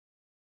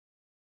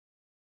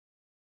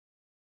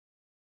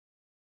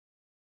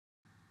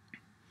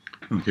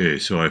Okay,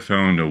 so I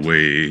found a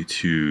way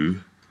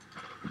to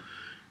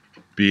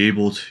be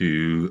able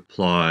to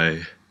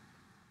apply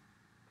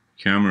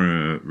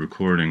camera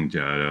recording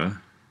data,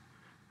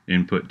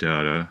 input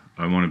data.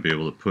 I want to be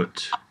able to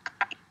put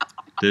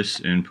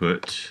this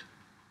input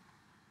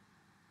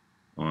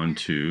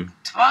onto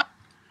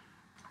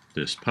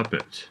this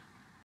puppet.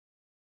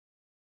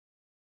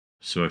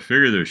 So I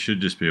figure there should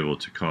just be able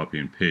to copy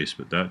and paste,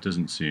 but that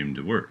doesn't seem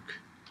to work.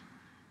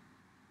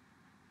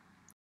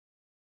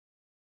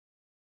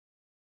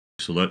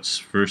 So let's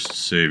first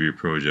save your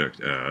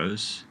project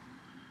as.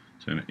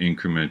 So I'm going to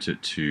increment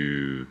it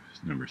to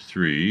number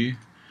 3,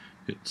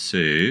 hit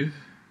save.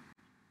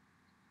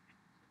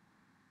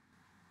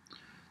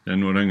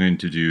 Then what I'm going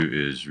to do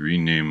is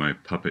rename my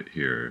puppet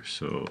here.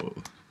 So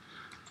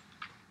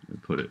I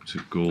put it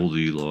to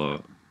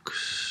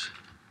Goldilocks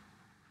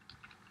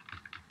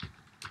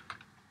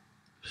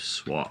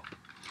swap.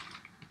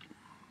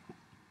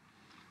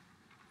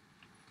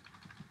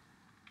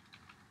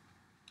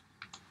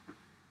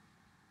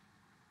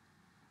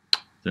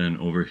 Then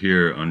over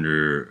here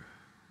under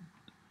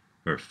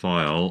our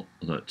file,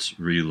 let's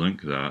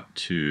relink that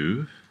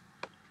to,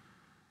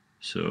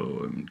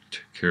 so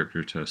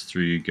character test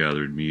 3,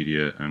 gathered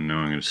media, and now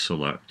I'm going to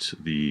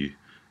select the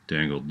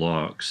dangled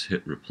locks,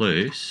 hit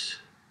replace.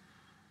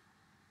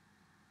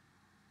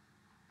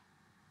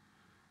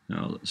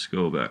 Now let's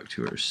go back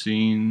to our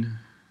scene.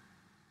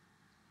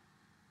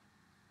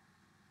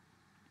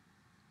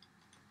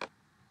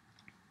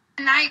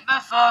 Night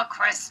before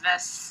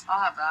Christmas.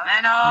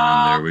 And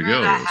there we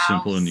go.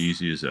 Simple and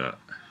easy as that.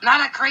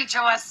 Not a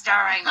creature was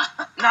stirring.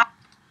 Not